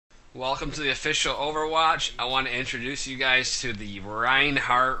Welcome to the official Overwatch. I want to introduce you guys to the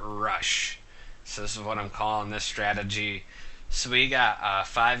Reinhardt Rush. So this is what I'm calling this strategy. So we got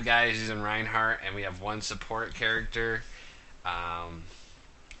 5 guys using Reinhardt, and we have one support character. Um,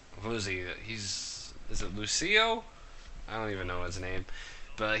 who is he? Is it Lucio? I don't even know his name,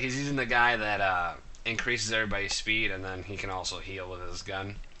 but he's using the guy that increases everybody's speed, and then he can also heal with his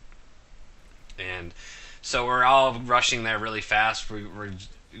gun. And so we're all rushing there really fast. We've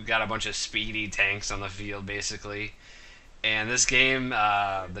got a bunch of speedy tanks on the field, basically. And this game,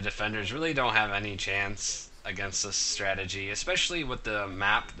 the defenders really don't have any chance against this strategy, especially with the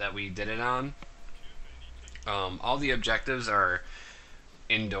map that we did it on. All the objectives are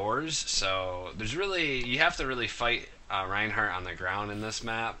indoors, so you have to really fight Reinhardt on the ground in this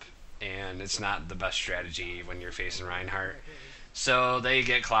map, and it's not the best strategy when you're facing Reinhardt. So they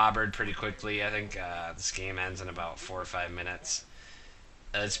get clobbered pretty quickly. I think this game ends in about 4 or 5 minutes.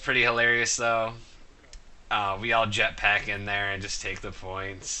 It's pretty hilarious though. We all jetpack in there and just take the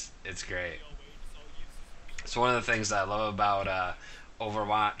points. It's great. It's one of the things that I love about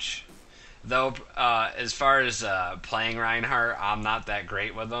Overwatch. Though, as far as playing Reinhardt, I'm not that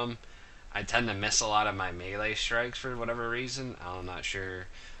great with them. I tend to miss a lot of my melee strikes for whatever reason. I'm not sure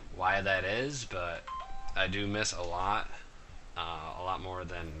why that is, but I do miss a lot more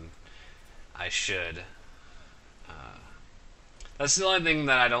than I should. That's the only thing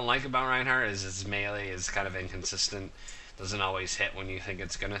that I don't like about Reinhardt is his melee is kind of inconsistent. Doesn't always hit when you think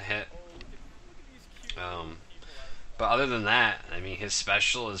it's gonna hit. But other than that, I mean, his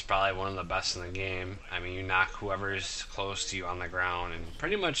special is probably one of the best in the game. I mean, you knock whoever's close to you on the ground, and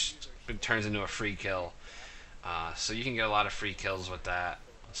pretty much it turns into a free kill. So you can get a lot of free kills with that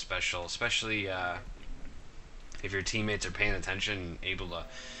special, especially if your teammates are paying attention and able to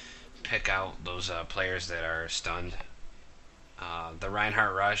pick out those players that are stunned. The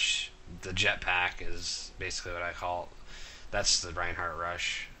Reinhardt Rush, the jetpack is basically what I call it. That's the Reinhardt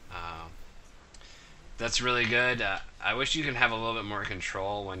Rush. That's really good. I wish you could have a little bit more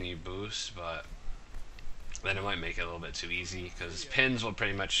control when you boost, but then it might make it a little bit too easy because pins will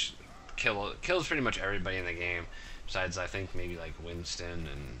pretty much kills pretty much everybody in the game. Besides, I think maybe like Winston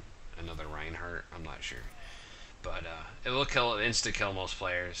and another Reinhardt. I'm not sure, but it will insta kill most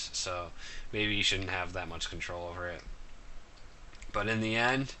players. So maybe you shouldn't have that much control over it. But in the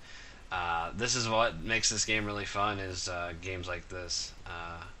end, this is what makes this game really fun, is games like this.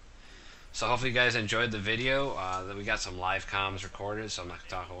 So hopefully you guys enjoyed the video. That we got some live comms recorded, so I'm not going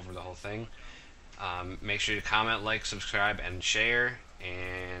to talk over the whole thing. Make sure to comment, like, subscribe, and share,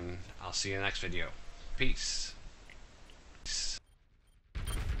 and I'll see you in the next video. Peace.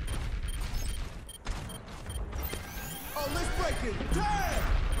 Oh, let's break it!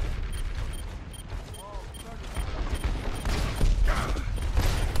 Damn!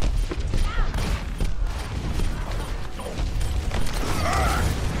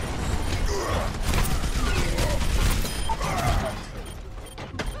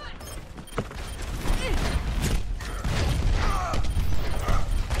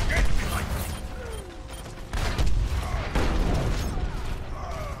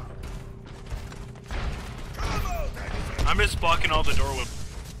 I'm just blocking all the door with.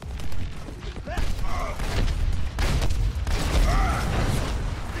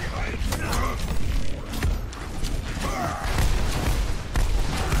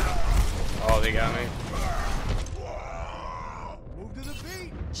 Oh, they got me. Move to the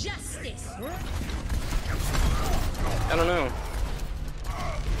beat! Justice! I don't know.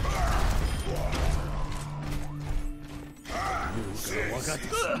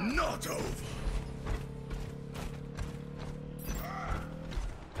 Not over!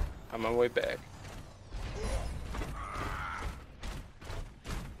 I'm on my way back.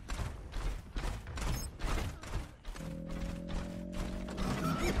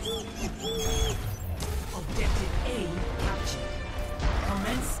 Objective A captured.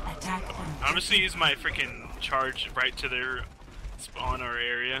 Commence attack on. I'm just gonna use my freaking charge right to their spawn or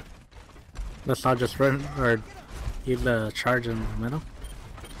area. Let's not just run or leave the charge in the middle.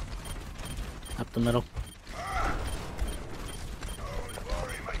 Up the middle.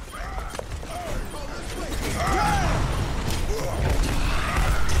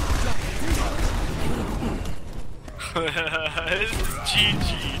 This is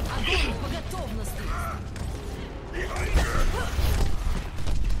GG.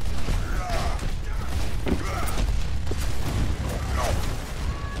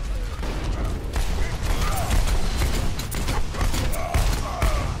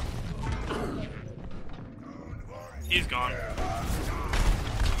 He's gone.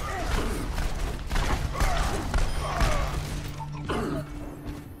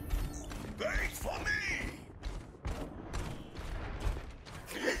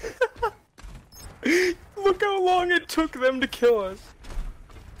 long it took them to kill us.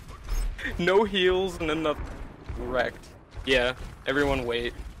 No heals and then nothing. Wrecked. Yeah, everyone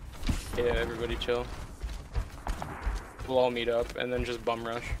wait. Yeah, everybody chill. We'll all meet up and then just bum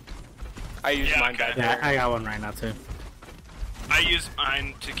rush. I use mine back Yeah, there. I got one right now too. I use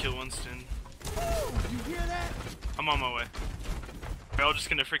mine to kill Winston. Oh, you hear that? I'm on my way. We're all just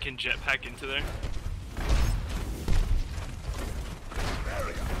gonna freaking jetpack into there.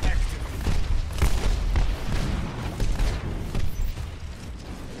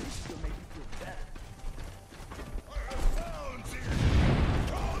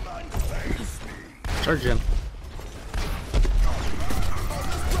 Charge him.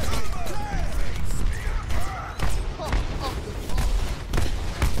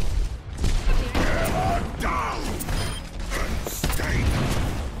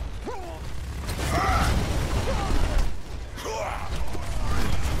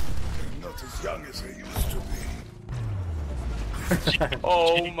 Not as young as I used to be.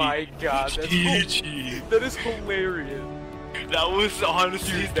 Oh my god, that's GG. that is hilarious. That was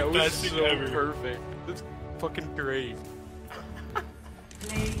honestly Dude, the that was best thing so ever. perfect. That's fucking great.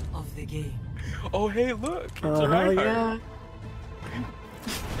 Play of the game. Oh hey, look, it's a Oh hell Reinhardt. yeah!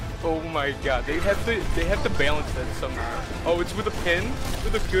 Oh my god, they have to balance that somehow. Oh, it's with a pin,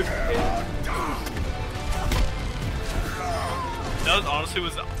 with a good pin. That was honestly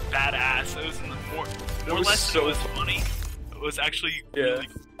was badass. It was more or was less so it was funny. It was actually Yeah. really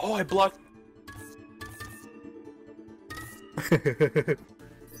Oh, I blocked.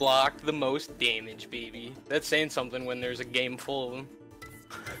 Blocked the most damage, baby. That's saying something when there's a game full of them.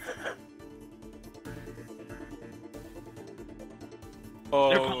 They're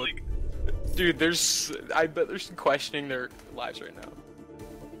Oh, probably dude, I bet there's questioning their lives right now.